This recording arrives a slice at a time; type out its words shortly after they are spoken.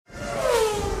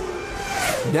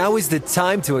Now is the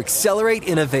time to accelerate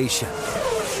innovation.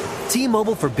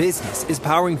 T-Mobile for Business is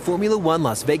powering Formula One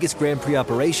Las Vegas Grand Prix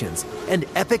operations and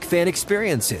epic fan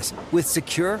experiences with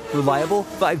secure, reliable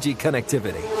 5G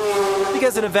connectivity.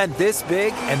 Because an event this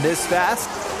big and this fast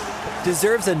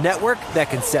deserves a network that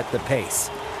can set the pace.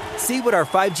 See what our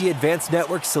 5G advanced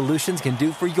network solutions can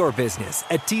do for your business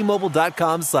at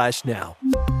T-Mobile.com/now.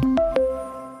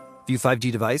 View 5G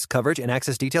device coverage and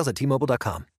access details at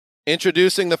T-Mobile.com.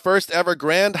 Introducing the first ever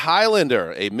Grand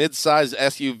Highlander, a mid-sized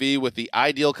SUV with the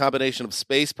ideal combination of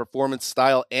space, performance,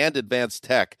 style, and advanced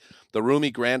tech. The roomy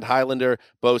Grand Highlander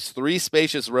boasts 3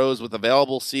 spacious rows with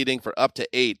available seating for up to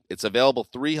 8. Its available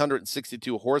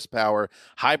 362 horsepower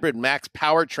hybrid max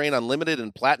powertrain, unlimited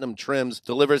and platinum trims,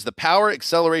 delivers the power,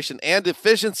 acceleration, and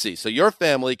efficiency so your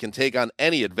family can take on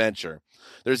any adventure.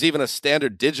 There's even a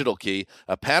standard digital key,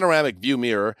 a panoramic view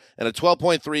mirror, and a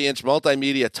 12.3-inch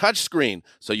multimedia touchscreen,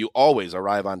 so you always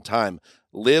arrive on time.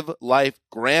 Live life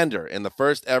grander in the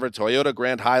first ever Toyota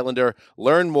Grand Highlander.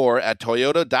 Learn more at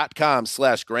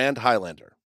toyota.com/Grand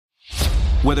Highlander.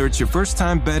 Whether it's your first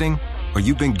time betting or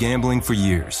you've been gambling for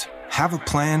years, have a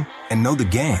plan and know the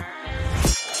game.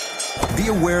 Be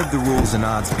aware of the rules and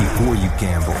odds before you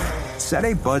gamble. Set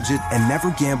a budget and never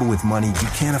gamble with money you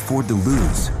can't afford to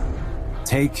lose.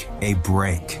 Take a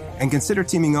break and consider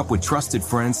teaming up with trusted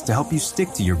friends to help you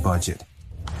stick to your budget.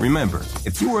 Remember,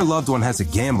 if you or a loved one has a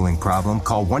gambling problem,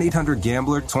 call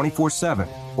 1-800-GAMBLER 24/7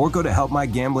 or go to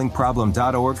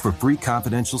helpmygamblingproblem.org for free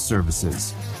confidential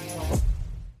services.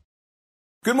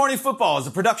 Good Morning Football is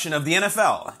a production of the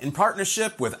NFL in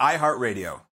partnership with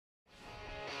iHeartRadio.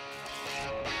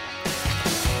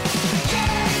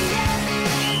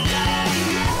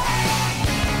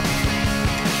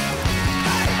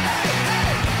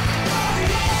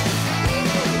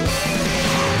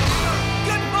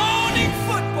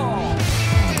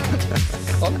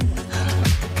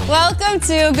 Welcome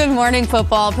to Good Morning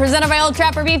Football, presented by Old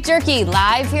Trapper Beef Jerky,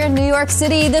 live here in New York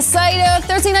City, the site of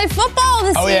Thursday Night Football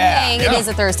this evening. Yeah. It is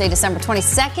a Thursday, December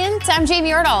 22nd. I'm Jamie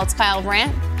Erdahl. It's Kyle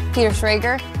Brandt, Peter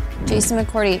Schrager, Jason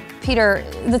McCourty. Peter,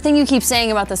 the thing you keep saying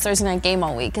about this Thursday night game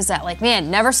all week is that, like, man,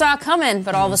 never saw it coming,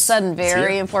 but all of a sudden,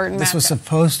 very important This matchup. was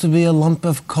supposed to be a lump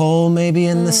of coal maybe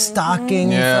in the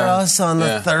stocking for us on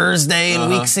the Thursday in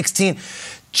Week 16.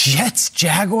 Jets,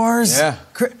 Jaguars. Yeah.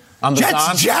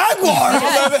 Jets, Jaguars.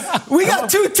 We got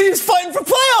 2 teams fighting for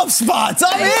playoff spots.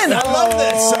 I'm in. I love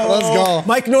this. So, let's go.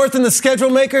 Mike North and the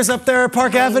schedule makers up there at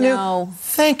Park Avenue.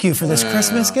 Thank you for this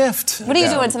Christmas gift. What are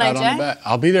you doing tonight, Jay?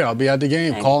 I'll be there. I'll be at the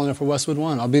game, calling it for Westwood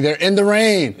One. I'll be there in the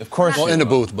rain. Of course. Well, in the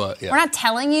booth, but yeah. We're not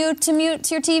telling you to mute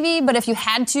to your TV, but if you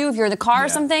had to, if you're in the car or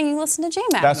something, you listen to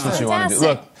J-Mac. That's what you want to do.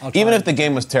 Look, even if the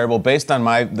game was terrible, based on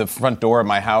the front door of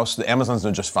my house, the Amazon's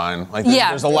doing just fine. Like,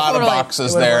 there's a lot of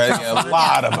boxes there. A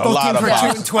lot of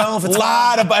boxes. 2-12. It's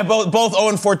both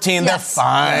 0-14. They're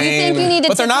fine. You think you need to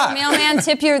but tip they're not. your mailman,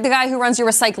 tip the guy who runs your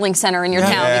recycling center in your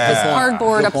town because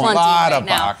cardboard aplenty a lot right of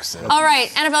now. boxes. All right,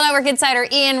 NFL Network insider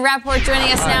Ian Rappaport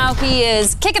joining us now. He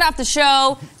is kicking off the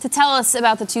show to tell us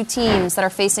about the 2 teams that are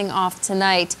facing off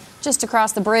tonight, just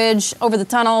across the bridge, over the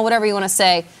tunnel, whatever you want to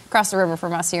say, across the river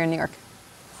from us here in New York.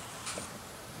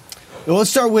 Well,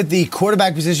 let's start with the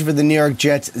quarterback position for the New York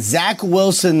Jets. Zach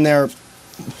Wilson, their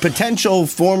potential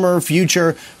former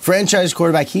future franchise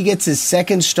quarterback, he gets his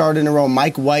 2nd start in a row.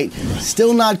 Mike White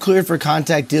still not cleared for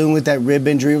contact, dealing with that rib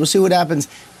injury. We'll see what happens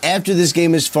after this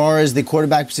game as far as the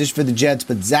quarterback position for the Jets,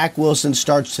 but Zach Wilson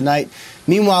starts tonight.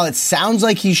 Meanwhile, it sounds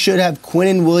like he should have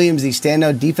Quinnen Williams, the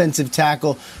standout defensive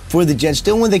tackle for the Jets.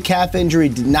 Still with a calf injury,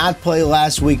 did not play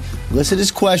last week. Listed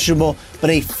as questionable, but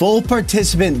a full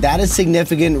participant. That is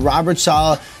significant. Robert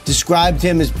Saleh described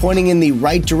him as pointing in the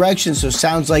right direction, so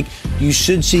sounds like you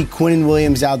should see Quinnen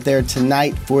Williams out there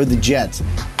tonight for the Jets.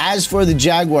 As for the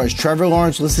Jaguars, Trevor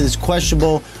Lawrence listed as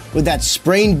questionable with that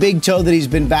sprained big toe that he's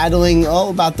been battling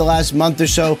about the last month or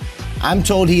so. I'm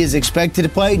told he is expected to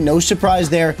play. No surprise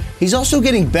there. He's also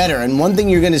getting better. And one thing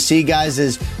you're going to see, guys,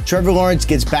 is Trevor Lawrence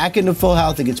gets back into full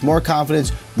health and gets more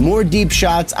confidence, more deep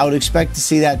shots. I would expect to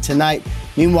see that tonight.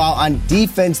 Meanwhile, on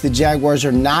defense, the Jaguars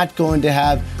are not going to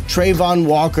have Trayvon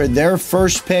Walker, their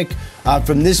first pick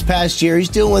from this past year. He's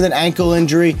dealing with an ankle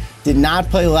injury. Did not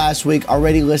play last week.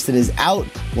 Already listed as out.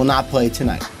 Will not play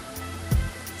tonight.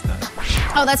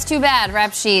 Oh, that's too bad,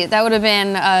 rap sheet. That would have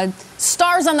been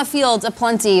stars on the field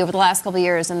aplenty over the last couple of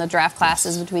years in the draft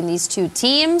classes between these 2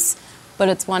 teams. But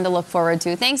it's one to look forward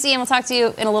to. Thanks, Ian. We'll talk to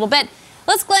you in a little bit.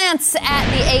 Let's glance at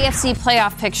the AFC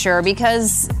playoff picture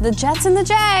because the Jets and the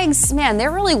Jags, man,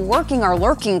 they're really working our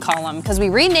lurking column because we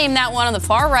renamed that one on the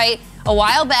far right a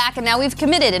while back, and now we've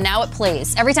committed, and now it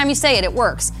plays. Every time you say it, it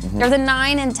works. They're the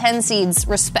 9 and 10 seeds,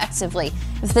 respectively.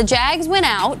 If the Jags win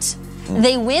out,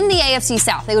 they win the AFC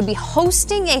South. They would be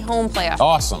hosting a home playoff.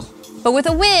 Awesome. But with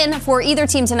a win for either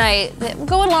team tonight, that will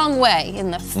go a long way in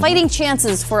the fighting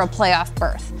chances for a playoff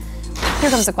berth.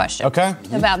 Here comes the question. Okay.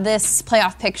 About this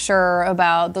playoff picture,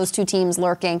 about those two teams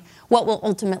lurking. What will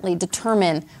ultimately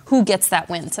determine who gets that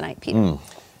win tonight, Peter?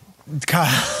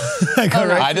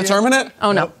 I determine it?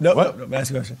 Oh, no. No,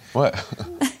 ask a question. What?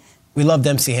 We loved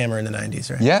MC Hammer in the 90s,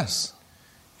 right? Yes.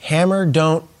 Hammer,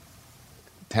 don't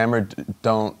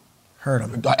hurt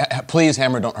him. Please,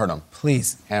 Hammer, don't hurt him.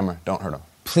 Please. Hammer, don't hurt him.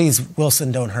 Please,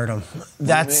 Wilson, don't hurt him.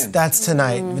 That's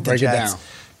tonight with the Jets.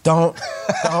 Don't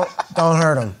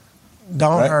hurt him.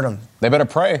 Don't hurt him. They better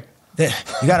pray. You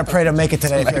got to pray to make it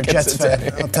today if you're a Jets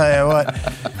fan. I'll tell you what.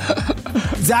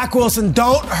 Zach Wilson,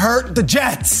 don't hurt the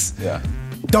Jets. Yeah.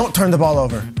 Don't turn the ball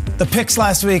over. The picks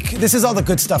last week, this is all the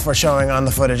good stuff we're showing on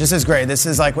the footage. This is great. This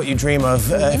is like what you dream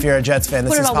of if you're a Jets fan.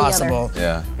 This is possible.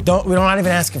 Yeah. We're not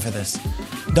even asking for this.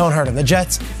 Don't hurt them. The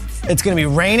Jets, it's going to be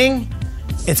raining.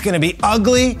 It's going to be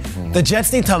ugly. The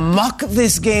Jets need to muck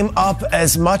this game up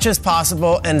as much as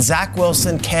possible, and Zach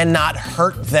Wilson cannot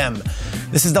hurt them.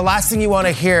 This is the last thing you want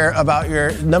to hear about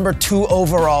your number 2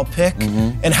 overall pick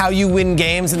and how you win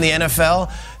games in the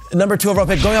NFL. Number 2 overall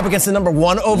pick going up against the number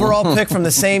 1 overall pick from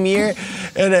the same year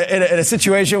in a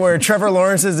situation where Trevor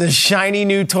Lawrence is this shiny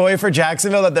new toy for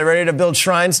Jacksonville that they're ready to build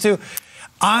shrines to.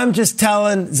 I'm just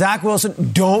telling Zach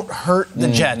Wilson, don't hurt the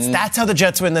Jets. That's how the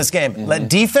Jets win this game. Let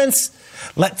defense,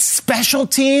 let special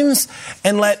teams,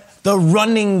 and let the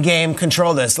running game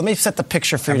control this. Let me set the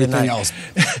picture for you tonight.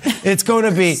 It's going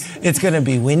to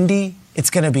be windy. It's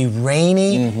going to be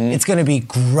rainy. It's going to be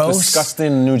gross.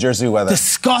 Disgusting New Jersey weather.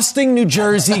 Disgusting New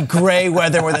Jersey gray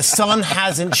weather where the sun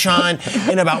hasn't shined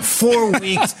in about 4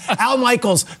 weeks. Al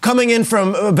Michaels coming in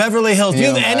from Beverly Hills. Do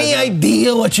you have any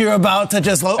idea what you're about to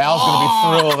just... Al's going to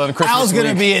be thrilled on Christmas Al's going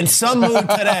to be in some mood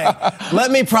today.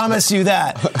 Let me promise you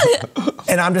that.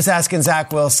 And I'm just asking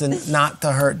Zach Wilson not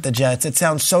to hurt the Jets. It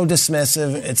sounds so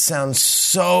dismissive. It sounds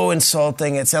so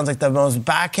insulting. It sounds like the most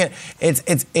backhand.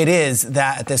 It is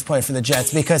that at this point for the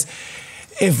Jets, because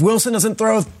if Wilson doesn't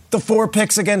throw the 4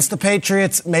 picks against the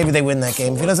Patriots, maybe they win that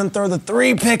game. If he doesn't throw the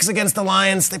 3 picks against the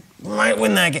Lions, they might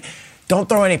win that game. Don't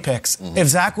throw any picks. If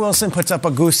Zach Wilson puts up a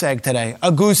goose egg today,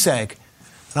 a goose egg,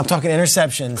 and I'm talking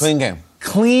interceptions. Clean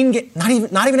game.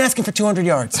 Not even asking for 200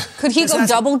 yards. Could he go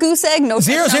double goose egg? No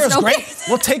 0-0 is great.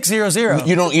 We'll take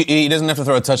 0-0. He doesn't have to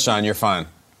throw a touchdown. You're fine.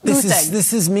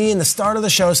 This is me in the start of the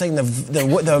show saying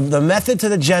the method to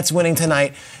the Jets winning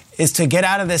tonight is to get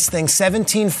out of this thing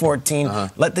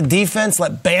 17-14, let the defense,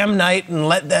 let Bam Knight, and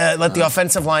let the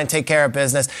offensive line take care of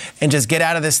business, and just get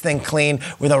out of this thing clean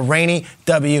with a rainy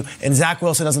W. And Zach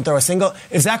Wilson doesn't throw a single.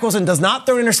 If Zach Wilson does not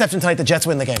throw an interception tonight, the Jets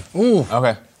win the game. Ooh.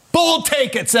 Okay. Bull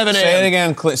take it, 7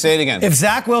 a.m. Say it again. If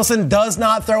Zach Wilson does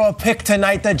not throw a pick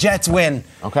tonight, the Jets win.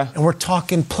 Okay. And we're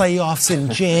talking playoffs in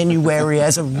January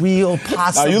as a real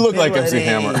possibility. You look like MC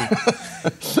Hammer.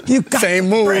 You got same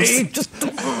moves.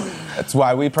 That's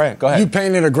why we pray. Go ahead. You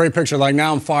painted a great picture. Like,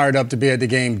 now I'm fired up to be at the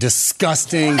game.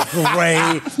 Disgusting,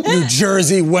 gray, New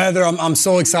Jersey weather. I'm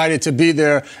so excited to be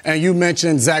there. And you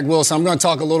mentioned Zach Wilson. I'm going to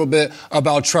talk a little bit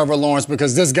about Trevor Lawrence,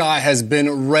 because this guy has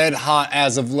been red hot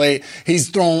as of late. He's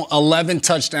thrown 11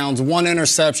 touchdowns, 1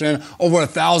 interception, over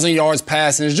 1,000 yards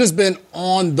passing. It's just been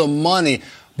on the money.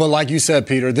 But like you said,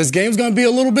 Peter, this game's going to be a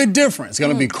little bit different. It's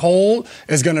going to be cold.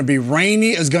 It's going to be rainy.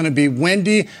 It's going to be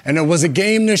windy. And there was a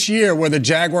game this year where the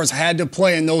Jaguars had to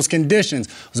play in those conditions.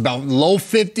 It was about low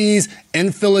 50s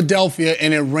in Philadelphia,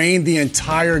 and it rained the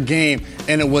entire game.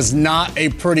 And it was not a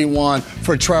pretty one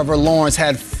for Trevor Lawrence.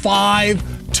 Had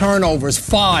 5 turnovers,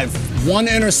 1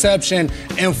 interception,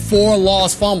 and 4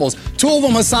 lost fumbles. 2 of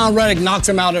them, Hassan Reddick knocks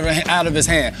him out of his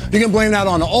hand. You can blame that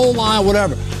on the O-line,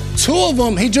 whatever. 2 of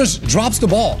them, he just drops the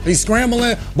ball. He's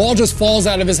scrambling, ball just falls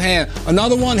out of his hand.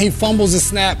 Another one, he fumbles the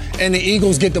snap, and the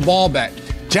Eagles get the ball back.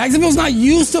 Jacksonville's not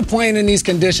used to playing in these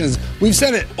conditions. We've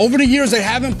said it. Over the years, they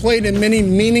haven't played in many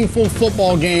meaningful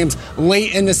football games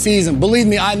late in the season. Believe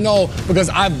me, I know, because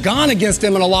I've gone against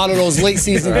them in a lot of those late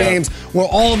season games where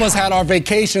all of us had our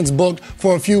vacations booked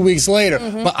for a few weeks later.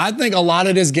 But I think a lot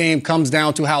of this game comes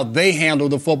down to how they handle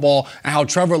the football and how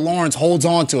Trevor Lawrence holds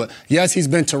on to it. Yes, he's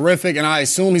been terrific, and I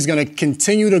assume he's going to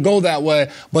continue to go that way.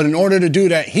 But in order to do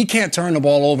that, he can't turn the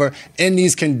ball over in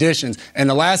these conditions. And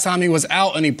the last time he was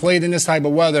out and he played in this type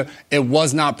of weather, weather, it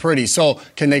was not pretty. So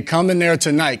can they come in there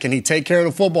tonight? Can he take care of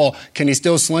the football? Can he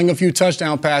still sling a few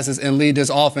touchdown passes and lead this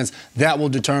offense? That will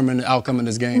determine the outcome of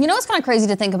this game. You know what's kind of crazy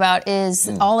to think about is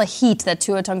all the heat that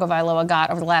Tua Tagovailoa got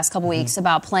over the last couple weeks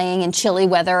about playing in chilly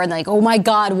weather and like, oh my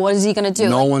God, what is he going to do?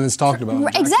 No one has talked about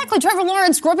it. Exactly. Trevor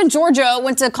Lawrence grew up in Georgia,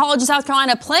 went to college in South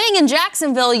Carolina, playing in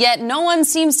Jacksonville, yet no one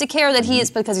seems to care that he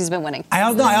is because he's been winning. I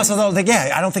also don't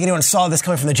think anyone saw this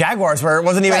coming from the Jaguars, where it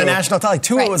wasn't even a national title. Like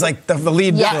Tua was like the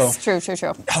lead. Yes, true.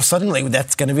 Oh, suddenly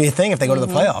that's going to be a thing if they go to the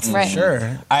playoffs. Right.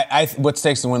 Sure. What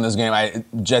stakes to win this game?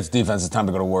 Jets defense, it's time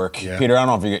to go to work. Yeah. Peter, I don't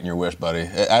know if you're getting your wish, buddy.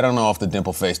 I don't know if the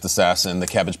dimple-faced assassin, the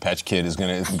Cabbage Patch Kid, is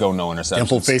going to go no interceptions.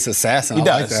 Dimple-faced assassin. He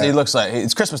does. Like that. He looks like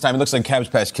it's Christmas time. He looks like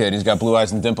Cabbage Patch Kid. He's got blue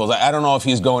eyes and dimples. I don't know if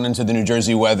he's going into the New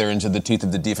Jersey weather, into the teeth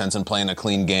of the defense, and playing a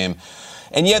clean game.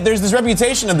 And yet, there's this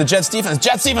reputation of the Jets defense.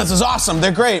 Jets defense is awesome.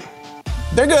 They're great.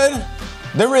 They're good.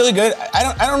 They're really good.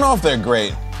 I don't know if they're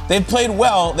great. They've played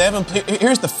well. They haven't.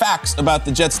 Here's the facts about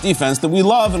the Jets defense that we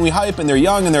love and we hype, and they're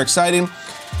young and they're exciting.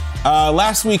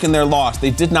 Last week in their loss,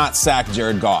 they did not sack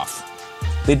Jared Goff.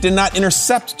 They did not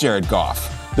intercept Jared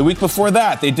Goff. The week before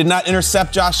that, they did not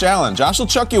intercept Josh Allen. Josh will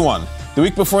chuck you one. The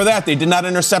week before that, they did not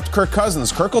intercept Kirk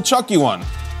Cousins. Kirk will chuck you one.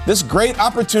 This great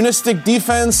opportunistic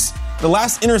defense, the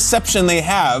last interception they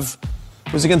have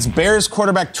was against Bears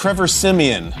quarterback Trevor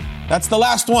Siemian. That's the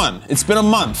last one. It's been a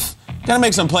month. Got to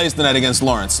make some plays tonight against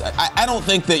Lawrence. I don't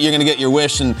think that you're going to get your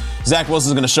wish and Zach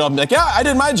Wilson's going to show up and be like, yeah, I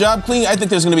did my job clean. I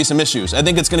think there's going to be some issues. I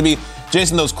think it's going to be,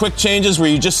 Jason, those quick changes where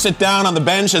you just sit down on the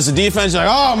bench as a defense. You're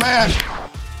like, oh, man.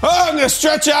 Oh, I'm going to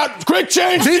stretch out. Quick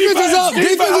change. Defense is up.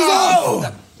 Defense is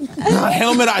up.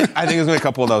 Helmet, I think there's going to be a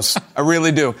couple of those. I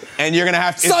really do. And you're going to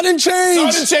have to... Sudden change.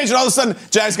 And all of a sudden,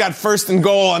 Jags got first and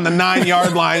goal on the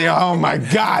 9-yard line. Oh, my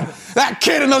God. That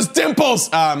kid and those dimples.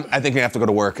 I think we have to go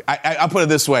to work. I'll put it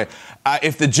this way.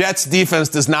 If the Jets defense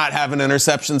does not have an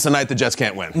interception tonight, the Jets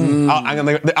can't win.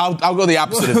 I'll go the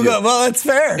opposite of you. Well, that's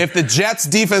fair. If the Jets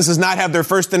defense does not have their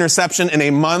first interception in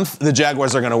a month, the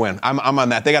Jaguars are going to win. I'm on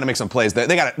that. They got to make some plays. They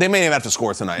may even have to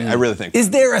score tonight. I really think. Is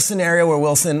there a scenario where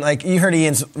Wilson, like you heard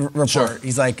Ian's report, Sure.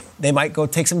 He's like, they might go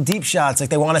take some deep shots. Like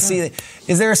they want to see it.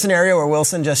 Is there a scenario where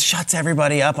Wilson just shuts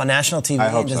everybody up on national TV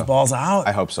and just balls out?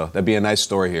 I hope so. That'd be a nice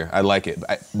story here. I like it.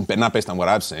 But not based on what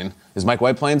I've seen. Is Mike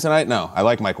White playing tonight? No. I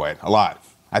like Mike White a lot.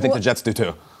 I think the Jets do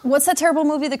too. What's that terrible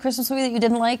movie, the Christmas movie that you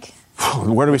didn't like?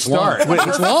 Where do we start? Which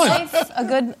one? Life? A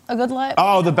good life.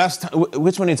 Oh, the best.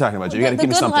 Which one are you talking about? You got to give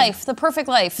me something. The good life, the perfect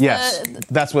life. Yes,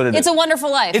 that's what it is. It's a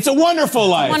Wonderful Life. It's a wonderful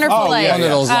life. Wonderful life. One of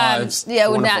those lives. Yeah,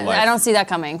 I don't see that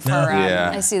coming.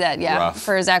 I see that. Yeah, rough.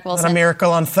 For Zach Wilson. A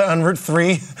miracle on Route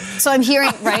 3. So I'm hearing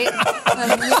right.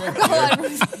 A miracle on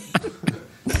Route 3.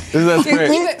 That's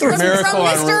great. From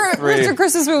Mr.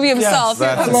 Christmas movie himself.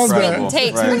 Yes, that's incredible.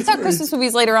 Takes. We're going to talk Christmas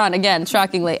movies later on, again,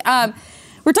 shockingly.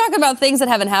 We're talking about things that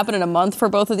haven't happened in a month for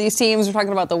both of these teams. We're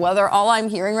talking about the weather. All I'm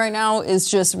hearing right now is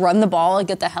just run the ball and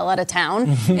get the hell out of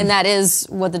town. And that is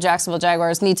what the Jacksonville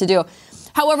Jaguars need to do.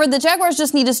 However, the Jaguars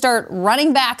just need to start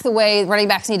running back the way running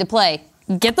backs need to play.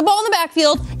 Get the ball in the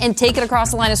backfield and take it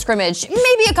across the line of scrimmage.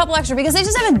 Maybe a couple extra because they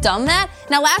just haven't done that.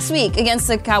 Now, last week against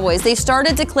the Cowboys, they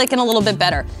started to click in a little bit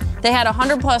better. They had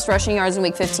 100-plus rushing yards in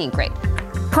Week 15. Great.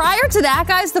 Prior to that,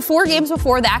 guys, the 4 games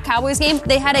before that Cowboys game,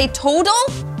 they had a total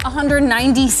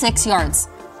 196 yards.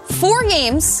 4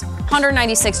 games,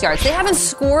 196 yards. They haven't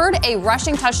scored a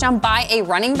rushing touchdown by a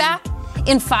running back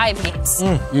in 5 games.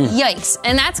 Yikes.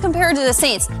 And that's compared to the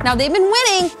Saints. Now, they've been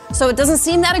winning, so it doesn't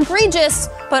seem that egregious,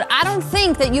 but I don't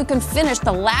think that you can finish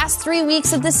the last 3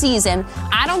 weeks of the season.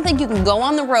 I don't think you can go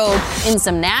on the road in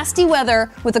some nasty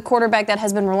weather with a quarterback that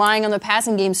has been relying on the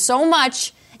passing game so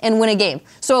much and win a game.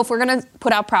 So if we're going to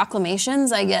put out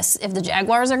proclamations, I guess if the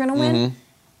Jaguars are going to win,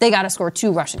 they got to score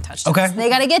 2 rushing touchdowns. Okay. They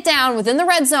got to get down within the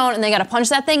red zone, and they got to punch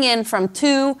that thing in from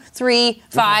 2, 3,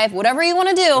 5, whatever you want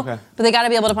to do. Okay. But they got to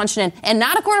be able to punch it in. And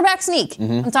not a quarterback sneak.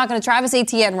 I'm talking to Travis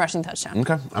Etienne rushing touchdown.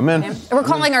 Okay, I'm in. Okay? We're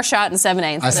calling our shot in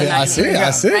 7A instead of 9A.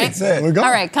 I see. Right? We're going.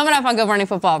 All right, coming up on Good Morning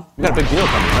Football. We got a big deal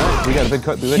coming, right? We got a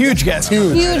big Huge guest.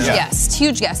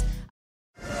 Huge guest.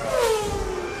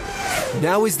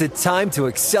 Now is the time to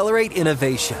accelerate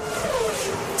innovation.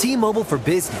 T-Mobile for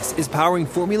Business is powering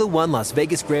Formula One Las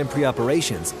Vegas Grand Prix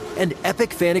operations and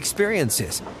epic fan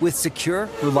experiences with secure,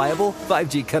 reliable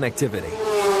 5G connectivity.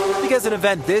 Because an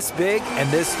event this big and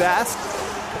this fast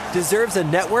deserves a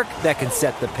network that can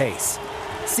set the pace.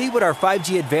 See what our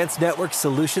 5G advanced network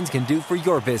solutions can do for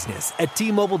your business at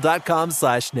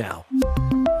T-Mobile.com/now.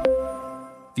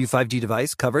 View 5G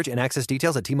device coverage and access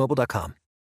details at T-Mobile.com.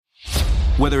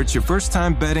 Whether it's your first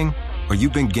time betting or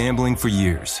you've been gambling for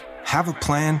years, have a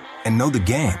plan and know the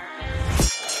game.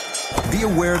 Be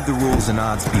aware of the rules and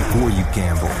odds before you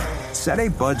gamble. Set a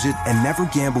budget and never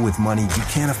gamble with money you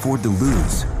can't afford to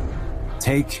lose.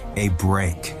 Take a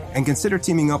break and consider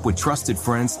teaming up with trusted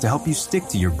friends to help you stick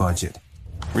to your budget.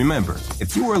 Remember,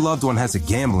 if you or a loved one has a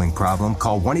gambling problem,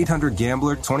 call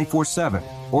 1-800-GAMBLER 24/7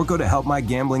 or go to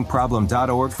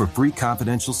helpmygamblingproblem.org for free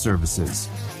confidential services.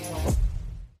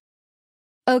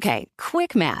 Okay,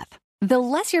 quick math. The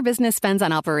less your business spends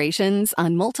on operations,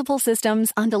 on multiple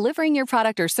systems, on delivering your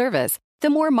product or service, the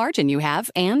more margin you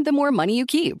have and the more money you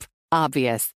keep.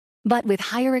 Obvious. But with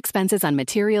higher expenses on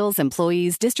materials,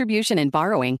 employees, distribution, and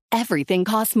borrowing, everything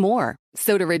costs more.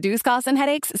 So to reduce costs and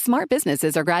headaches, smart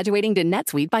businesses are graduating to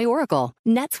NetSuite by Oracle.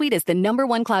 NetSuite is the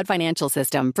 #1 cloud financial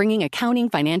system, bringing accounting,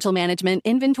 financial management,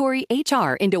 inventory,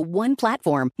 HR into one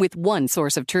platform with one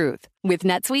source of truth. With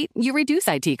NetSuite, you reduce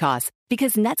IT costs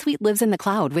because NetSuite lives in the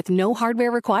cloud with no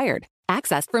hardware required,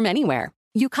 accessed from anywhere.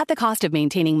 You cut the cost of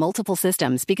maintaining multiple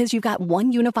systems because you've got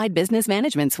one unified business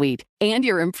management suite. And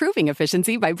you're improving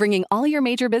efficiency by bringing all your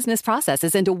major business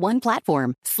processes into one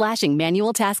platform, slashing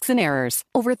manual tasks and errors.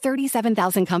 Over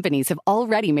 37,000 companies have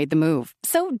already made the move.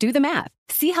 So do the math.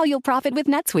 See how you'll profit with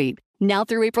NetSuite. Now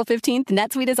through April 15th,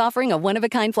 NetSuite is offering a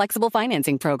one-of-a-kind flexible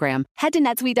financing program. Head to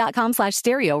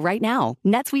netsuite.com/stereo right now.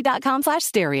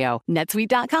 netsuite.com/stereo.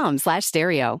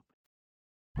 netsuite.com/stereo.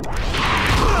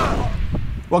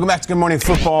 Welcome back to Good Morning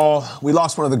Football. We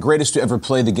lost one of the greatest to ever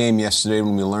play the game yesterday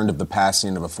when we learned of the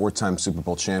passing of a 4-time Super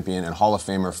Bowl champion and Hall of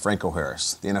Famer Franco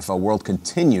Harris. The NFL world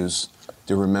continues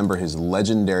to remember his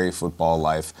legendary football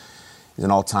life. He's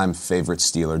an all-time favorite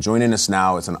Steeler. Joining us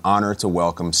now, it's an honor to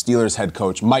welcome Steelers head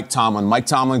coach Mike Tomlin. Mike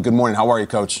Tomlin, good morning. How are you,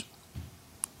 Coach?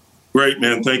 Great,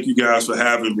 man. Thank you guys for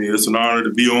having me. It's an honor to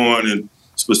be on and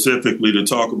specifically to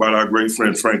talk about our great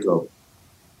friend Franco.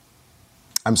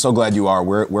 I'm so glad you are.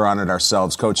 We're honored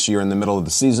ourselves. Coach, you're in the middle of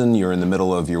the season. You're in the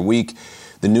middle of your week.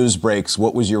 The news breaks.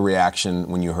 What was your reaction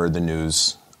when you heard the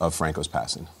news of Franco's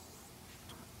passing?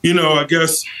 I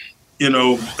guess,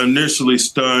 initially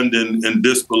stunned and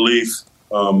disbelief.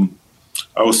 I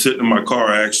was sitting in my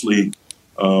car, actually,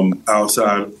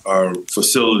 outside our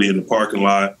facility in the parking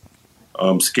lot,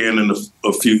 scanning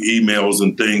a few emails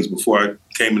and things before I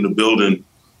came in the building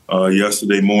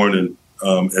yesterday morning.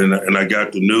 And I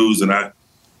got the news, and I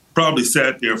probably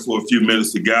sat there for a few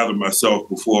minutes to gather myself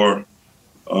before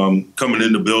coming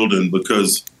in the building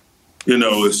because,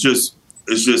 it's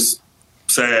just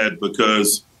sad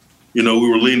because, we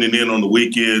were leaning in on the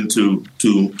weekend to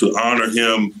honor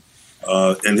him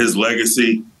and his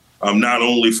legacy, not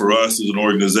only for us as an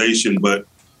organization, but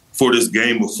for this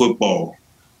game of football.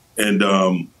 And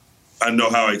I know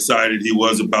how excited he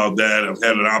was about that. I've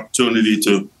had an opportunity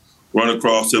to run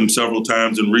across him several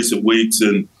times in recent weeks,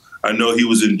 and I know he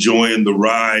was enjoying the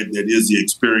ride that is the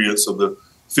experience of the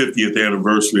 50th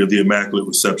anniversary of the Immaculate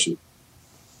Reception.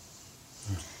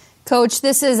 Coach,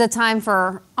 this is a time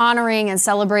for honoring and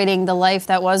celebrating the life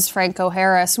that was Franco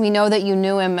Harris. We know that you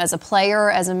knew him as a player,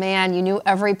 as a man. You knew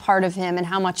every part of him and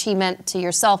how much he meant to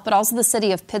yourself, but also the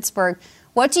city of Pittsburgh.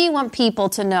 What do you want people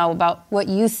to know about what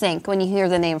you think when you hear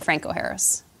the name Franco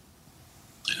Harris?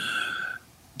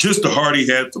 Just the heart he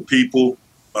had for people,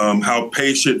 how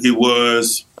patient he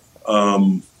was,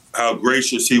 how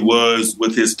gracious he was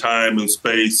with his time and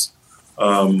space.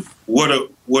 What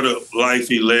a life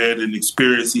he led and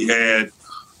experience he had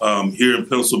here in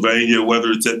Pennsylvania,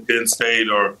 whether it's at Penn State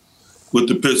or with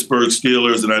the Pittsburgh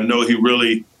Steelers. And I know he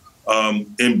really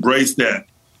embraced that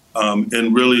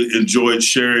and really enjoyed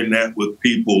sharing that with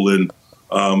people. And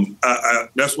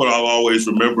that's what I'll always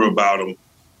remember about him.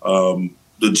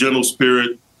 The gentle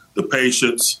spirit, the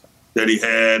patience that he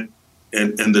had,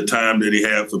 and the time that he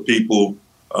had for people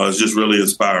is just really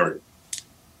inspiring.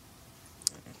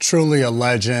 Truly a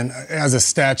legend. As a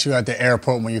statue at the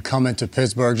airport when you come into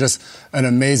Pittsburgh, just an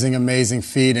amazing, amazing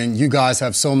feat. And you guys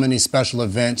have so many special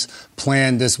events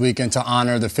planned this weekend to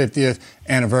honor the 50th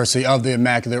anniversary of the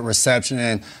Immaculate Reception.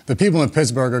 And the people in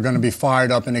Pittsburgh are going to be fired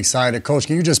up and excited. Coach,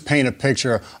 can you just paint a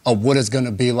picture of what it's going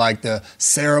to be like, the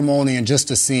ceremony and just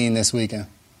the scene this weekend?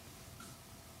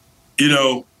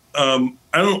 I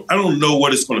don't know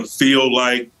what it's going to feel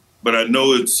like, but I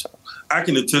know I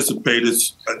can anticipate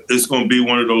it's going to be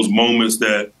one of those moments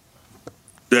that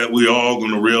we all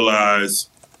going to realize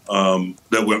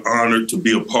that we're honored to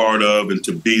be a part of and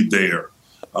to be there.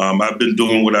 I've been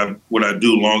doing what I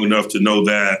do long enough to know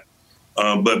that.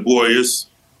 But boy, it's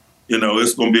going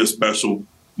to be a special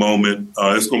moment.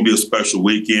 It's going to be a special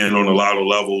weekend on a lot of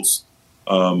levels.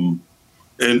 And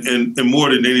more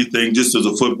than anything, just as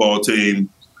a football team,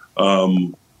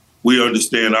 we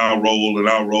understand our role, and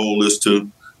our role is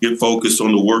to get focused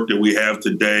on the work that we have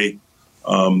today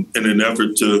in an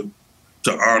effort to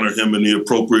to honor him in the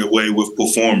appropriate way with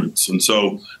performance. And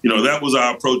so, that was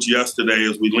our approach yesterday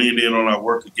as we leaned in on our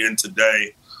work again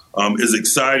today. As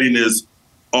exciting as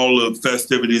all the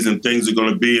festivities and things are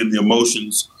going to be and the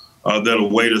emotions that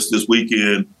await us this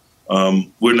weekend,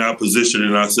 we're not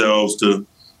positioning ourselves to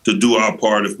do our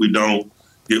part if we don't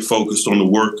get focused on the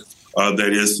work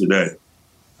that is today.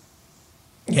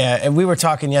 Yeah, and we were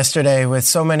talking yesterday with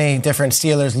so many different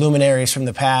Steelers luminaries from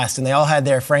the past, and they all had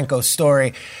their Franco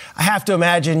story. I have to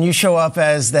imagine you show up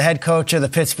as the head coach of the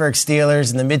Pittsburgh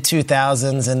Steelers in the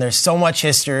mid-2000s, and there's so much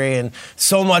history and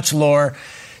so much lore.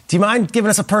 Do you mind giving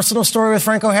us a personal story with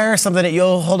Franco Harris, something that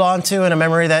you'll hold on to and a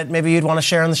memory that maybe you'd want to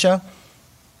share on the show?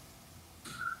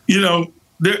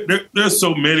 There's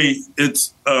so many.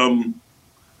 It's, he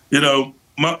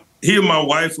and my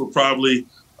wife were probably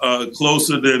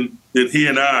closer than he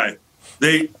and I.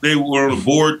 They were on a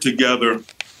board together,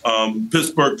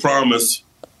 Pittsburgh Promise,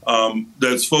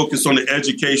 that's focused on the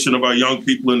education of our young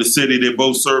people in the city. They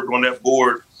both served on that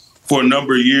board for a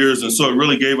number of years, and so it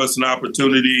really gave us an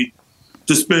opportunity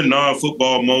to spend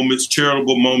non-football moments,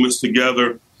 charitable moments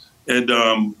together. And,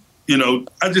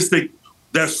 I just think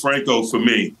that's Franco for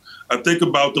me. I think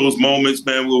about those moments,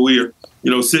 man, where we are,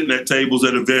 sitting at tables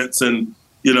at events and,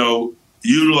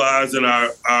 utilizing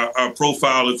our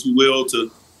profile, if you will,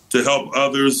 to help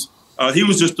others. He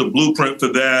was just a blueprint for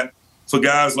that, for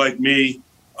guys like me.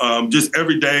 Just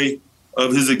every day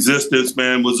of his existence,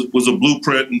 man, was a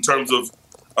blueprint in terms of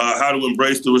how to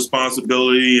embrace the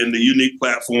responsibility and the unique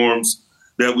platforms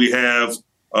that we have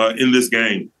in this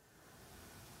game.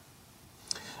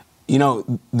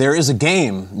 There is a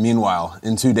game, meanwhile,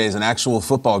 in 2 days, an actual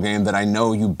football game that I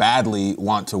know you badly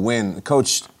want to win.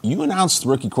 Coach, you announced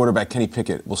rookie quarterback Kenny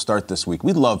Pickett will start this week.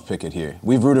 We love Pickett here.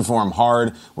 We've rooted for him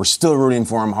hard. We're still rooting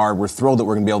for him hard. We're thrilled that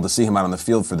we're going to be able to see him out on the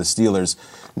field for the Steelers.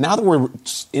 Now that we're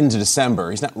into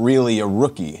December, he's not really a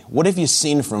rookie. What have you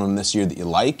seen from him this year that you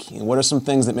like? And what are some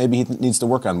things that maybe he needs to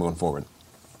work on moving forward?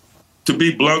 To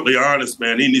be bluntly honest,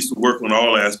 man, he needs to work on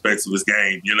all aspects of his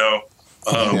game,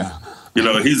 Yeah.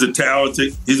 He's a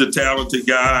talented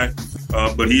guy,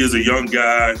 but he is a young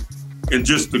guy, and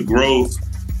just the growth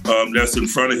that's in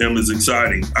front of him is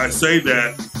exciting. I say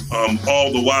that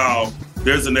all the while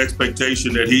there's an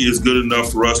expectation that he is good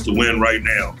enough for us to win right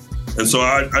now. And so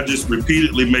I just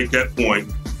repeatedly make that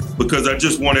point because I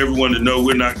just want everyone to know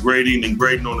we're not grading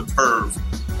on a curve.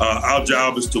 Our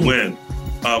job is to win.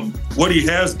 What he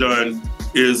has done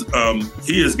is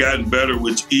he has gotten better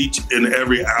with each and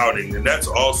every outing, and that's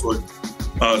also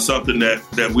something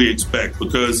that we expect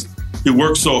because he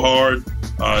works so hard.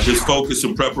 His focus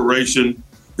and preparation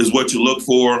is what you look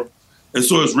for, and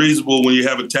so it's reasonable when you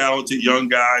have a talented young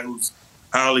guy who's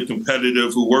highly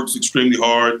competitive, who works extremely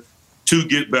hard to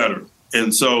get better.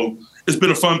 And so it's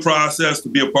been a fun process to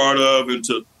be a part of and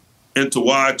to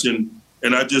watch, and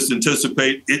I just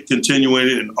anticipate it continuing,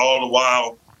 and all the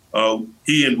while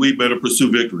he and we better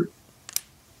pursue victory.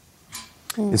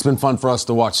 It's been fun for us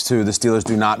to watch, too. The Steelers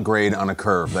do not grade on a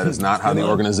curve. That is not how the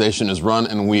organization is run,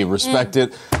 and we respect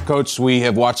it. Coach, we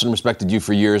have watched and respected you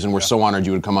for years, and we're so honored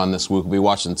you would come on this week. We'll be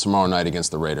watching tomorrow night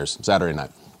against the Raiders, Saturday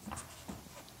night.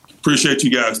 Appreciate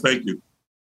you guys. Thank you.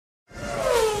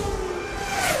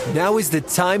 Now is the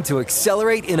time to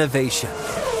accelerate innovation.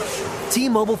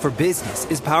 T-Mobile for Business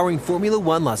is powering Formula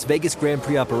One Las Vegas Grand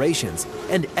Prix operations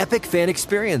and epic fan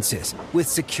experiences with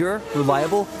secure,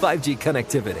 reliable 5G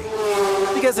connectivity.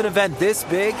 Because an event this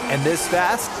big and this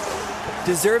fast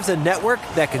deserves a network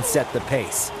that can set the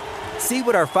pace. See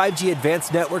what our 5G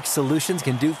advanced network solutions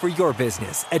can do for your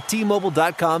business at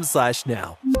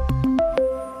T-Mobile.com/now.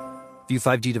 View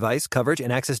 5G device coverage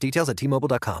and access details at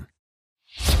T-Mobile.com.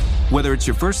 Whether it's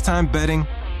your first time betting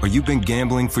or you've been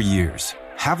gambling for years,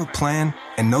 have a plan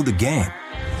and know the game.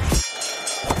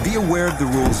 Be aware of the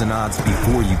rules and odds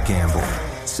before you gamble.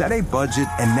 Set a budget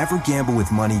and never gamble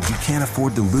with money you can't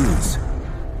afford to lose.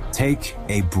 Take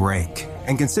a break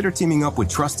and consider teaming up with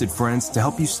trusted friends to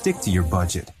help you stick to your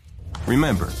budget.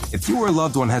 Remember, if you or a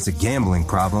loved one has a gambling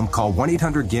problem, call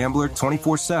 1-800-GAMBLER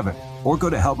 24/7 or go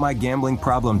to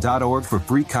helpmygamblingproblem.org for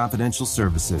free confidential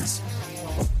services.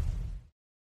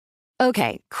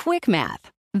 Okay, quick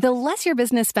math. The less your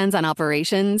business spends on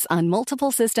operations, on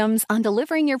multiple systems, on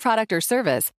delivering your product or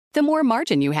service, the more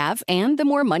margin you have and the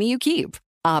more money you keep.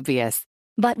 Obvious.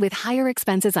 But with higher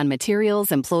expenses on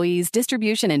materials, employees,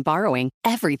 distribution, and borrowing,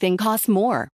 everything costs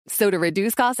more. So to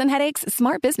reduce costs and headaches,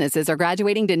 smart businesses are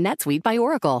graduating to NetSuite by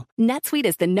Oracle. NetSuite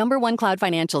is the #1 cloud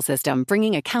financial system,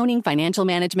 bringing accounting, financial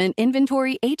management,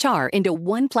 inventory, HR into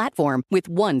one platform with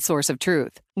one source of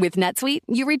truth. With NetSuite,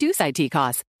 you reduce IT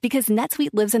costs because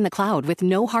NetSuite lives in the cloud with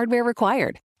no hardware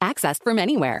required, accessed from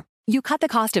anywhere. You cut the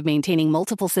cost of maintaining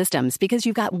multiple systems because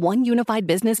you've got one unified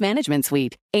business management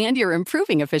suite. And you're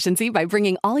improving efficiency by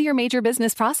bringing all your major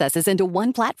business processes into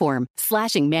one platform,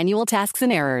 slashing manual tasks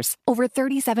and errors. Over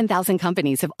 37,000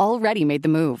 companies have already made the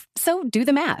move. So do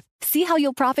the math. See how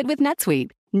you'll profit with NetSuite.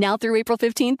 Now through April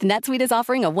 15th, NetSuite is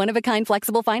offering a one-of-a-kind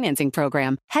flexible financing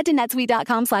program. Head to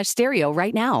netsuite.com/stereo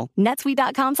right now.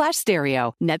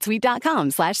 netsuite.com/stereo.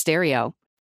 netsuite.com/stereo.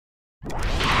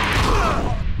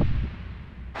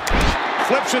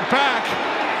 Flips it back.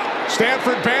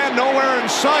 Stanford band nowhere in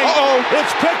sight. Uh-oh.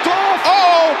 It's picked off.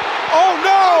 Uh-oh. Oh,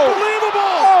 no.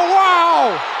 Unbelievable. Oh,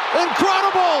 wow.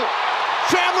 Incredible.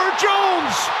 Chandler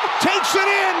Jones takes it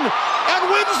in and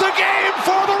wins the game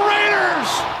for the Raiders.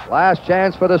 Last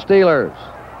chance for the Steelers.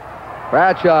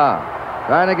 Bradshaw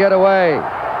trying to get away.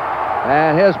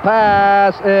 And his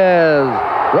pass is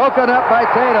broken up by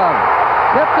Tatum.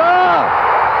 Tipped off.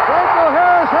 Franco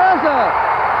Harris has it.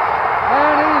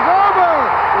 And he's over.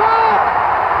 What?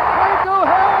 Franco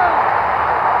Harris.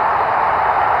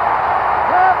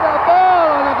 Grabbed the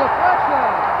ball on a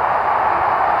deflection.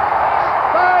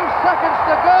 5 seconds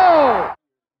to go.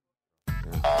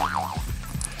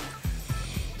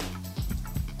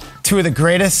 Two of the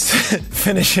greatest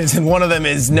finishes, and one of them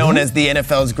is known as the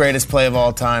NFL's greatest play of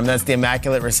all time. That's the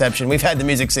Immaculate Reception. We've had the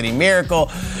Music City Miracle.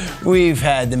 We've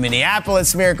had the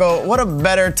Minneapolis Miracle. What a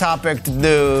better topic to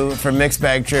do for Mixed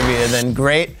Bag Trivia than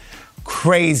great,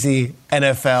 crazy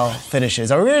NFL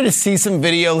finishes. Are we ready to see some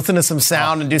video, listen to some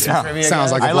sound, and do some trivia?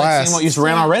 Sounds guys? like a blast. I like seeing what you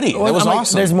ran already. That was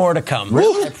awesome. There's more to come.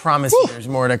 Really? I promise you there's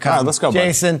more to come. All right, let's go, buddy.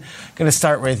 Jason, going to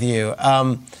start with you.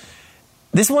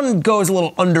 This one goes a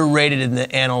little underrated in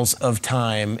the annals of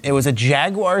time. It was a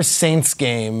Jaguars-Saints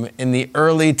game in the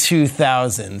early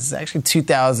 2000s, actually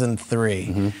 2003.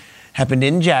 Mm-hmm. Happened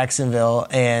in Jacksonville,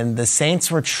 and the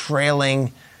Saints were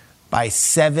trailing by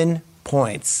 7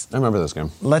 points. I remember this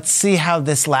game. Let's see how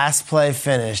this last play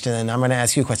finished, and then I'm going to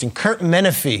ask you a question. Kurt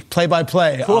Menefee,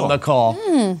 play-by-play on the call.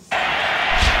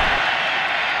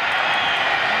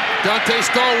 Dante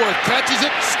Stallworth catches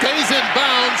it, stays in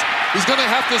bounds. He's going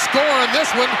to have to score on this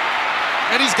one,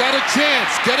 and he's got a chance.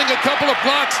 Getting a couple of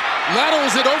blocks,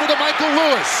 laterals it over to Michael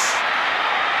Lewis.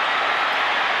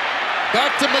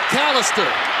 Back to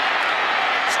McAllister.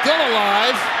 Still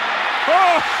alive.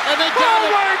 And they got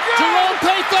it. Jerome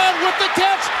Pathon with the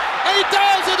catch, and he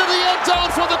dives into the end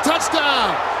zone for the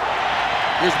touchdown.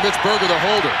 Here's Mitch Berger, the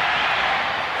holder.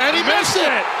 And he missed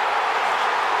it.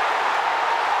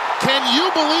 Can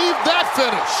you believe that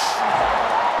finish?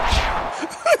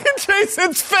 Look at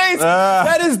Jason's face.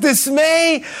 That is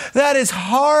dismay. That is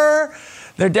horror.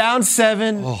 They're down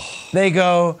 7. They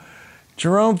go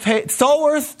Jerome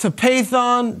Stallworth to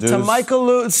Pathon to Michael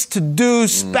Lewis to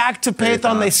Deuce, back to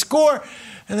Pathon. They score.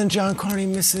 And then John Carney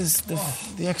misses the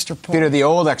extra point. Peter, the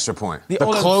old extra point. The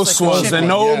close ones that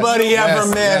nobody ever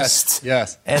missed.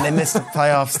 Yes. And they missed the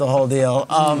playoffs, the whole deal.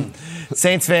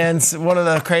 Saints fans, one of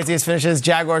the craziest finishes.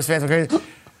 Jaguars fans were crazy.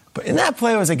 But in that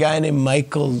play was a guy named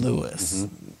Michael Lewis.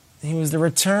 He was the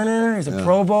returner. He's a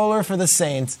Pro Bowler for the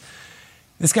Saints.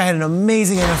 This guy had an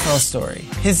amazing NFL story.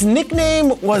 His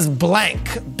nickname was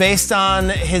Blank, based on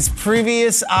his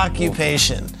previous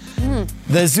occupation.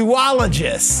 The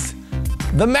zoologist,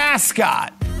 the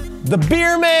mascot, the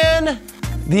beer man,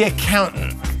 the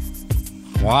accountant.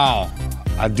 Wow.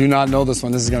 I do not know this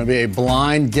one. This is going to be a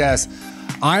blind guess.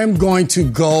 I am going to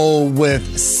go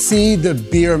with C, the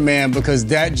beer man, because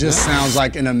that just sounds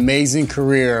like an amazing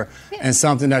career and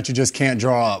something that you just can't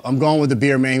draw up. I'm going with the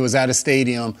beer man. He was at a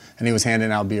stadium and he was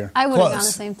handing out beer. I would have done the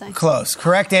same thing. Close.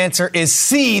 Correct answer is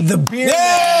C, the beer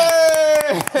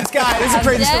man. This guy, this is a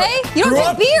crazy story. You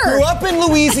don't drink beer. Grew up in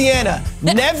Louisiana.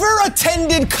 Never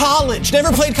attended college.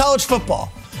 Never played college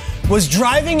football. Was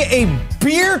driving a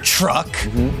beer truck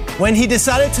when he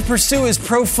decided to pursue his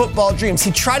pro football dreams.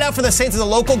 He tried out for the Saints as a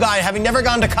local guy, having never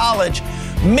gone to college,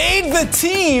 made the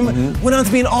team, went on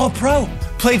to be an all-pro,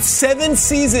 played 7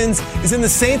 seasons, is in the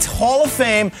Saints Hall of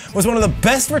Fame, was one of the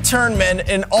best return men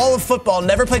in all of football,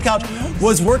 never played college,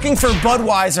 was working for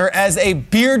Budweiser as a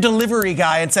beer delivery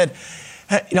guy and said,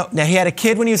 now he had a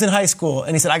kid when he was in high school,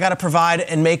 and he said, I got to provide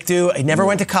and make do. He never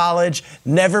went to college,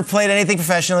 never played anything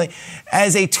professionally.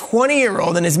 As a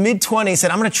 20-year-old in his mid-20s, he said,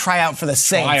 I'm going to try out for the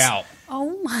Saints. Try out.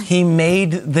 Oh, my. He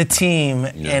made the team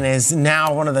and is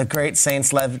now one of the great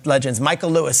Saints legends. Michael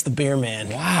Lewis, the beer man.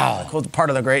 Wow. Cool part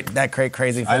of that great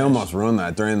crazy finish. I almost ruined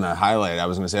that during the highlight. I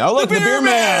was going to say, oh, look, the beer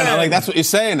man. I'm like, that's what you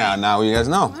say now. Now you guys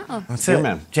know. Wow. That's beer it.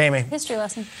 Man. Jamie. History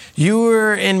lesson. You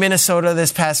were in Minnesota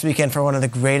this past weekend for one of the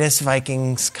greatest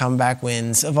Vikings comeback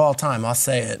wins of all time. I'll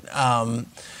say it.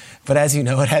 But as you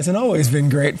know, it hasn't always been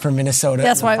great for Minnesota.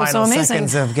 That's why it was so amazing.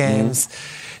 Seconds of games.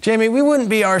 Jamie, we wouldn't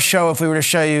be our show if we were to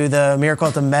show you the miracle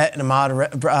at the Met and Ahmad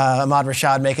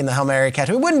Rashad making the Hail Mary catch.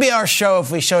 It wouldn't be our show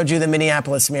if we showed you the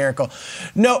Minneapolis Miracle.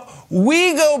 No,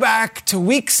 we go back to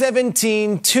Week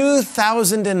 17,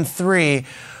 2003,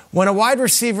 when a wide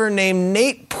receiver named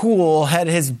Nate Poole had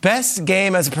his best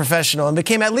game as a professional and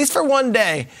became, at least for one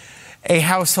day, a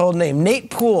household name. Nate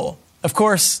Poole. Of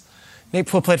course, Nate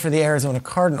Poole played for the Arizona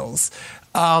Cardinals.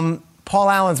 Paul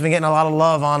Allen's been getting a lot of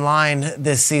love online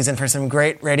this season for some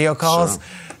great radio calls. Sure.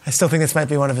 I still think this might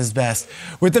be one of his best.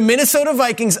 With the Minnesota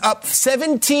Vikings up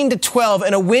 17-12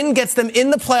 and a win gets them in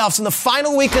the playoffs in the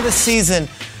final week of the season,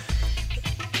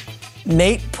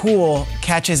 Nate Poole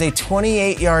catches a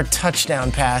 28-yard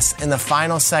touchdown pass in the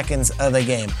final seconds of the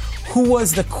game. Who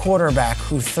was the quarterback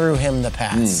who threw him the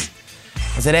pass?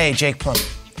 Was it A, Jake Plummer,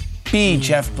 B,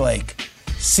 Jeff Blake,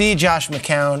 C, Josh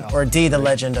McCown, or D, the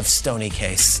legend of Stoney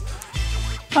Case?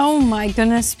 Oh my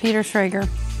goodness, Peter Schrager.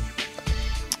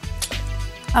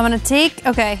 I'm going to take,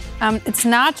 it's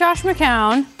not Josh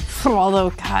McCown,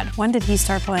 although, God, when did he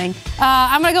start playing?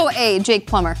 I'm going to go A, Jake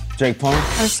Plummer. Jake Plummer?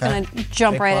 I'm just going to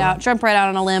jump right out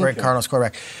on a limb. Great Cardinals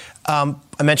quarterback.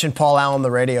 I mentioned Paul Allen,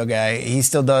 the radio guy. He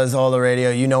still does all the radio.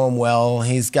 You know him well.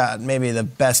 He's got maybe the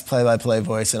best play-by-play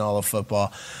voice in all of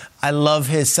football. I love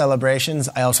his celebrations.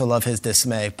 I also love his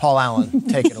dismay. Paul Allen,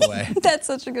 take it away. That's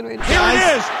such a good way to Here it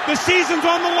is. The season's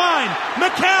on the line.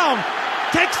 McCown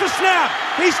takes the snap.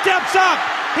 He steps up.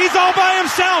 He's all by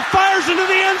himself. Fires into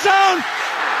the end zone.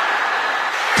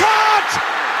 Caught!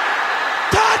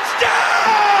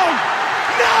 Touchdown!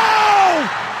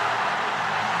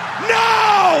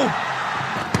 No!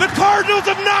 The Cardinals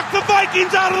have knocked the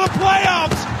Vikings out of the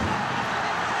playoffs.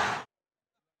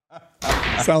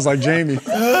 Sounds like Jamie. Okay.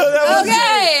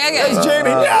 That's Jamie.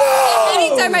 No!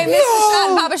 Anytime I miss a shot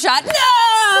and pop a shot, no!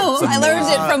 I learned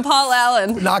it from Paul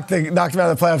Allen. Knocked him out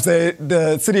of the playoffs.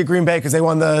 The city of Green Bay, because they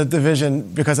won the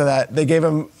division because of that, they gave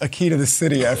him a key to the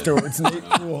city afterwards. Nate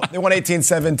Poole. They won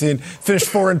 18-17, finished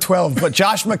 4-12, but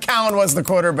Josh McCown was the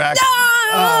quarterback.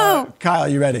 No! Kyle,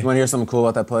 you ready? You want to hear something cool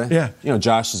about that play? Yeah. You know,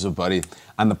 Josh is a buddy.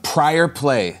 On the prior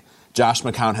play, Josh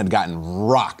McCown had gotten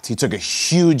rocked. He took a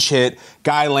huge hit.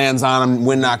 Guy lands on him,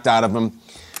 wind knocked out of him.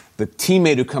 The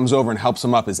teammate who comes over and helps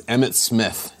him up is Emmitt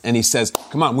Smith. And he says,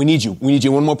 come on, we need you. We need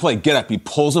you. One more play. Get up. He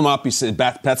pulls him up. He says,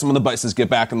 pats him on the butt. He says, get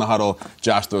back in the huddle.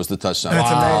 Josh throws the touchdown.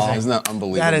 That's amazing. Isn't that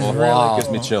unbelievable? That is really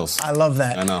Gives me chills. I love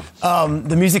that. I know.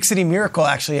 The Music City Miracle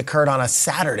actually occurred on a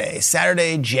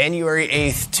Saturday, January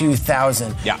 8th,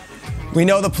 2000. Yeah. We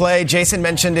know the play. Jason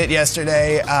mentioned it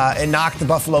yesterday. It knocked the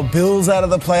Buffalo Bills out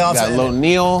of the playoffs. You got a little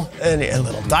Neal. And a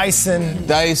little Dyson. You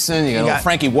got a little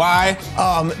Frankie Y.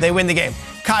 They win the game.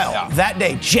 Kyle, that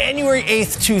day, January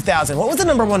 8th, 2000. What was the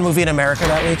number one movie in America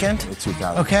that weekend?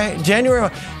 2000. Okay,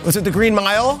 January. Was it The Green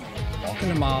Mile? Walking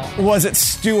the Mile. Was it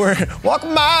Stuart? Walk a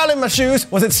mile in my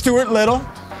shoes. Was it Stuart Little?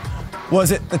 Was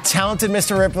it The Talented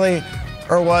Mr. Ripley?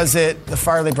 Or was it the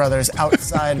Farley Brothers,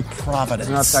 Outside Providence?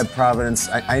 It was Outside Providence.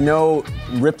 I know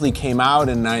Ripley came out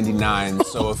in 99,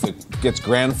 so if it gets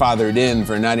grandfathered in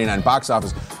for 99 box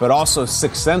office, but also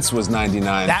Sixth Sense was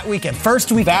 99. That weekend,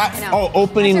 first weekend.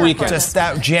 Opening weekend. Just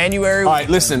that January. All right,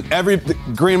 listen,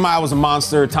 Green Mile was a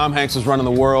monster. Tom Hanks was running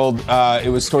the world.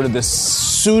 It was sort of this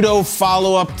pseudo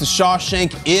follow-up to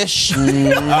Shawshank-ish.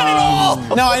 No,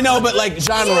 I know, but like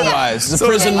genre-wise. The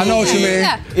prison movie. I know what you mean.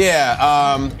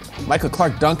 Yeah. Michael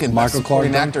Clark Duncan, Best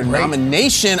Supporting Actor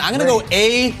nomination. I'm going to go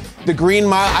A, The Green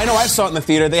Mile. I know I saw it in the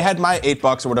theater. They had my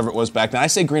 $8 or whatever it was back then. I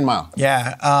say Green Mile.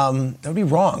 Yeah, that would be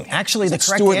wrong. Actually, the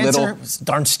correct Stuart answer Little? was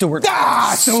darn Stuart.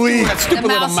 Sweet. That stupid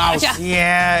little mouse.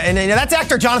 Yeah, and that's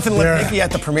actor Jonathan Lipnicki at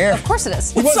the premiere. Of course it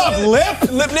is. What's up, Lip?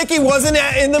 Lipnicki wasn't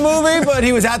in the movie, but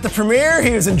he was at the premiere.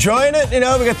 He was enjoying it. You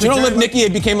know,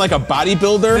 Lipnicki became like a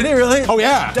bodybuilder? Did he really? Oh,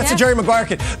 yeah. That's a Jerry Maguire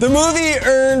kid. The movie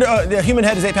earned, the human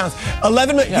head is 8 pounds.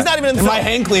 11 million. He's not even in the film. My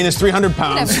hand clean is 300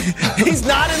 pounds. He's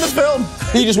not in the film.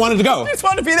 He just wanted to go. He just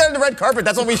wanted to be there on the red carpet.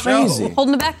 That's what we show.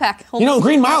 Holding a backpack.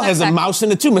 Green Mile has a mouse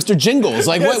in it too, Mr. Jingles.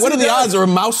 Like, Yes, what are he the does. odds of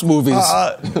mouse movies?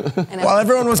 While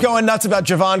everyone was going nuts about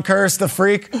Javon Curse, the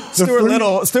freak, Stuart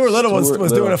Little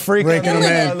was doing a freak in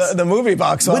the movie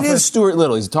box office. What is Stuart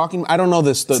Little? He's talking. I don't know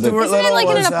this. Isn't it like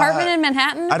in an apartment in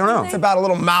Manhattan? I don't know. It's about a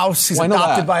little mouse. He's Why know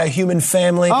adopted that? by a human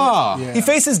family. Oh. Yeah. He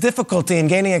faces difficulty in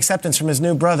gaining acceptance from his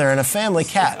new brother and a family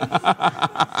cat.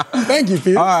 Thank you,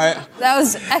 Peter. All right. That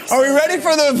was excellent. Are we ready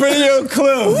for the video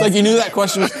clue? It's like you knew that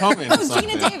question was coming.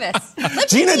 Gina Davis. Lip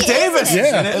Gina Davis.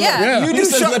 Yeah.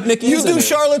 You do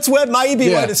Charlotte's Web. My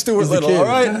be white is Stuart Little. All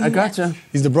right, I gotcha.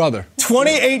 He's the brother.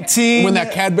 2018. Win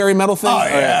that Cadbury medal thing. Oh,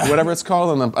 yeah. Whatever it's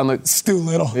called on the Stu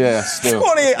Little. Yeah, Stu.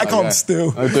 I call him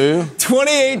Stu. I do.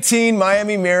 2018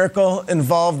 Miami Miracle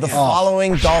involved the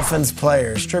following Dolphins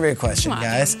players. Trivia question,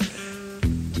 guys.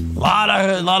 A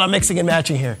lot of mixing and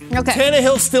matching here. Okay.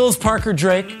 Tannehill, Stills, Parker,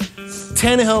 Drake.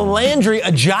 Tannehill, Landry,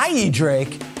 Ajayi,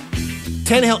 Drake.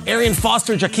 Tannehill, Arian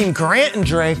Foster, Jakeem Grant, and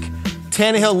Drake.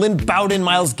 Tannehill, Lynn Bowden,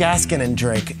 Myles Gaskin, and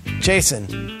Drake.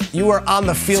 Jason, you were on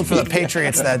the field for the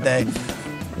Patriots that day.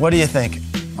 What do you think?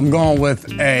 I'm going with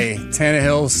A.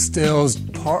 Tannehill, Stills,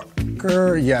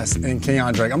 Parker, yes, and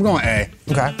Kenyon Drake. I'm going A.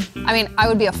 Okay. I mean, I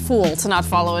would be a fool to not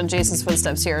follow in Jason's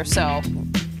footsteps here, so I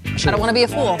don't want to be a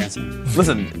fool.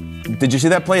 Listen, did you see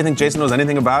that play? I think Jason knows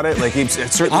anything about it. Like, he's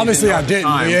certainly obviously I didn't.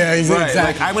 Time. Yeah, he's right.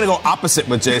 exactly. Like, I'm going to go opposite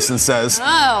what Jason says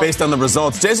based on the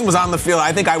results. Jason was on the field.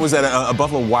 I think I was at a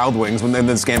Buffalo Wild Wings when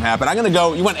this game happened. I'm going to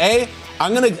go. You went A.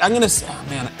 I'm going to. Oh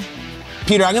man,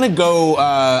 Peter. I'm going to go.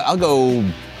 I'll go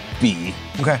B.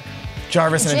 Okay.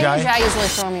 Jarvis and Ajayi. Ajayi usually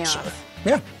throw me off.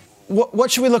 Yeah.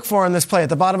 What should we look for on this play? At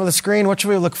the bottom of the screen, what should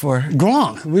we look for?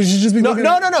 Gronk. We should just be looking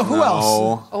No. Who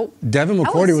else? Oh. Devin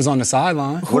McCourty was on the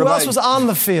sideline. Who else was on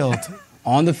the field?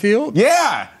 On the field?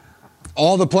 Yeah.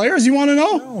 All the players you want to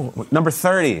know? No. Number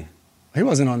 30. He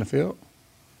wasn't on the field.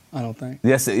 I don't think.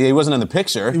 Yes, he wasn't in the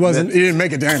picture. He wasn't. He didn't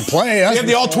make a damn play. You have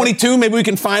the all-22. Maybe we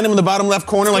can find him in the bottom left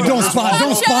corner. Like, don't spot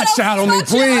shadow me,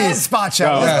 please. Spot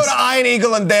shadow. Let's go to Ian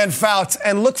Eagle and Dan Fouts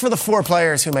and look for the 4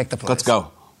 players who make the plays. Let's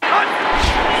go.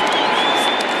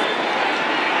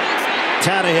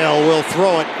 Tannehill will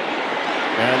throw it,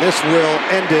 and this will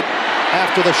end it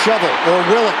after the shovel, or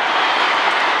will it?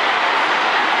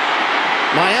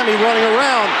 Miami running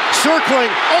around, circling.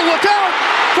 Oh, look out!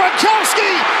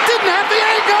 Gronkowski didn't have the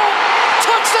angle.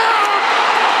 Touchdown!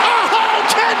 Oh,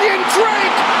 Kenyon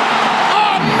Drake!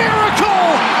 A miracle!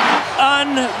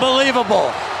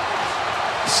 Unbelievable.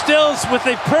 Stills with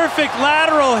a perfect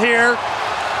lateral here.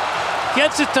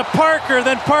 Gets it to Parker,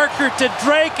 then Parker to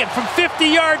Drake, and from 50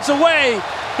 yards away,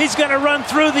 he's going to run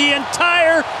through the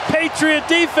entire Patriot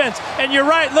defense. And you're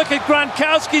right, look at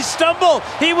Gronkowski's stumble.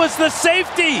 He was the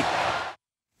safety.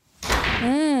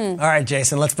 All right,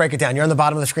 Jason, let's break it down. You're on the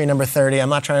bottom of the screen, number 30. I'm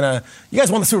not trying to... You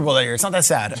guys won the Super Bowl that year. It's not that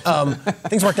sad.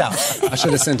 Things worked out. I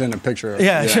should have sent in a picture.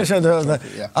 Yeah.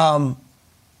 Who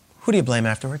do you blame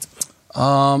afterwards?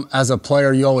 As a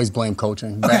player, you always blame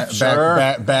coaching.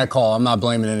 Bad call. I'm not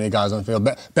blaming any guys on the field.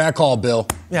 Bad call, Bill.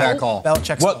 Yeah, bad call.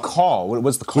 Belichick's What call?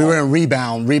 What's the call? We were in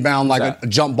rebound like a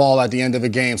jump ball at the end of a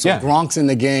game. So Gronk's in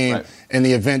the game in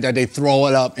the event that they throw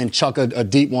it up and chuck a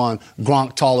deep one.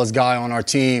 Gronk, tallest guy on our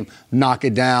team, knock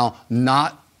it down.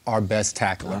 Not our best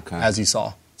tackler, as you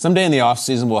saw. Someday in the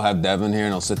offseason, we'll have Devin here,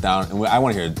 and he'll sit down. And I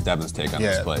want to hear Devin's take on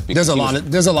this play. There's a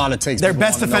lot of takes. Their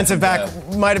best defensive back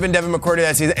might have been Devin McCourty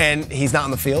that season, and he's not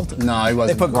on the field. No, he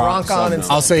wasn't. They put Gronk on. And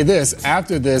I'll say this.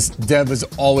 After this, Dev has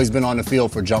always been on the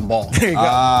field for jump ball. There you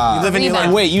go. You live and you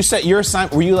learn. Wait, you said your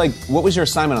assignment, were you like, what was your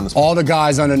assignment on this play? All the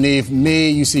guys underneath me,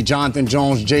 you see Jonathan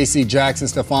Jones, J.C. Jackson,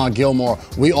 Stephon Gilmore,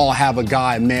 we all have a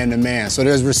guy man-to-man. So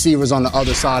there's receivers on the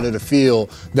other side of the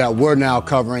field that we're now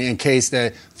covering in case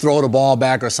they throw the ball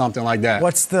back or something like that.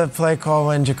 What's the play call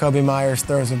when Jacoby Myers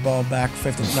throws the ball back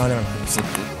 50? No, never mind.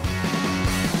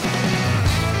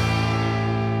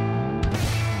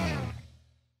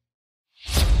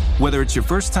 Whether it's your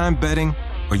first time betting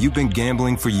or you've been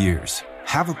gambling for years,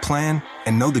 have a plan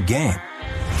and know the game.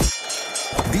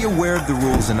 Be aware of the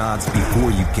rules and odds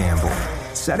before you gamble.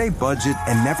 Set a budget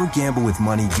and never gamble with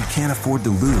money you can't afford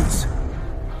to lose.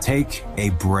 Take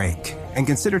a break and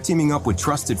consider teaming up with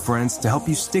trusted friends to help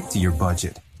you stick to your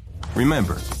budget.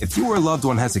 Remember, if you or a loved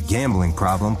one has a gambling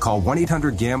problem, call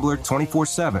 1-800-GAMBLER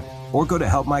 24/7 or go to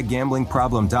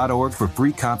helpmygamblingproblem.org for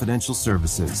free confidential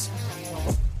services.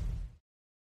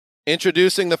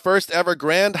 Introducing the first ever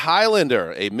Grand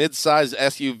Highlander, a mid-size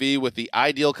SUV with the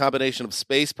ideal combination of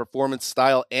space, performance,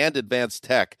 style, and advanced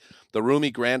tech. The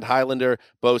roomy Grand Highlander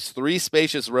boasts 3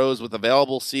 spacious rows with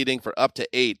available seating for up to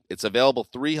 8. Its available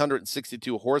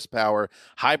 362 horsepower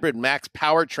hybrid max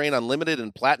powertrain unlimited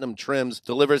and platinum trims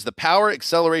delivers the power,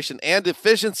 acceleration, and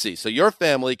efficiency so your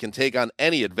family can take on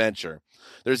any adventure.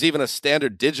 There's even a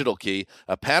standard digital key,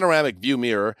 a panoramic view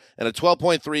mirror, and a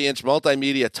 12.3-inch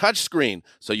multimedia touchscreen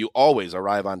so you always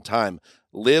arrive on time.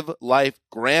 Live life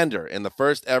grander in the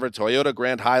first ever Toyota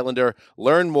Grand Highlander.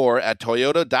 Learn more at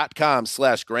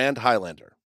toyota.com/Grand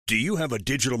Highlander. Do you have a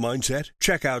digital mindset?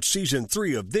 Check out Season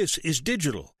 3 of This Is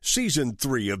Digital. Season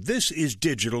 3 of This Is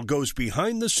Digital goes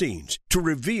behind the scenes to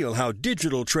reveal how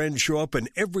digital trends show up in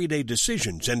everyday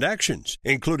decisions and actions,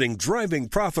 including driving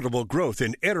profitable growth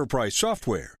in enterprise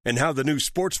software and how the new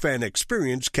sports fan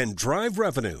experience can drive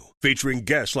revenue. Featuring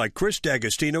guests like Chris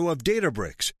D'Agostino of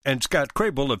Databricks and Scott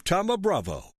Crable of Tama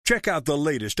Bravo. Check out the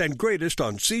latest and greatest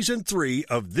on Season 3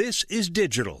 of This Is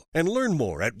Digital and learn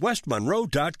more at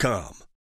westmonroe.com.